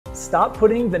Stop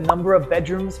putting the number of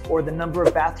bedrooms or the number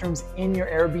of bathrooms in your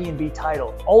Airbnb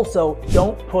title. Also,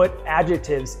 don't put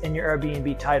adjectives in your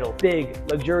Airbnb title. Big,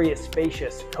 luxurious,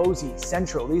 spacious, cozy,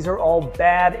 central. These are all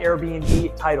bad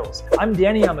Airbnb titles. I'm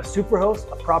Danny, I'm a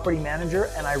superhost, a property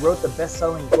manager, and I wrote the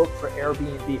best-selling book for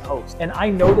Airbnb hosts. And I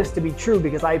know this to be true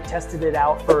because I've tested it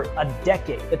out for a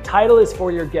decade. The title is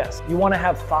for your guests. You want to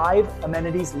have 5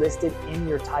 amenities listed in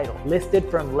your title. Listed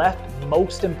from left,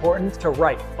 most important, to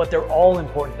right. But they're all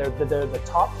important. They're the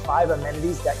top 5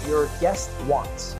 amenities that your guest wants.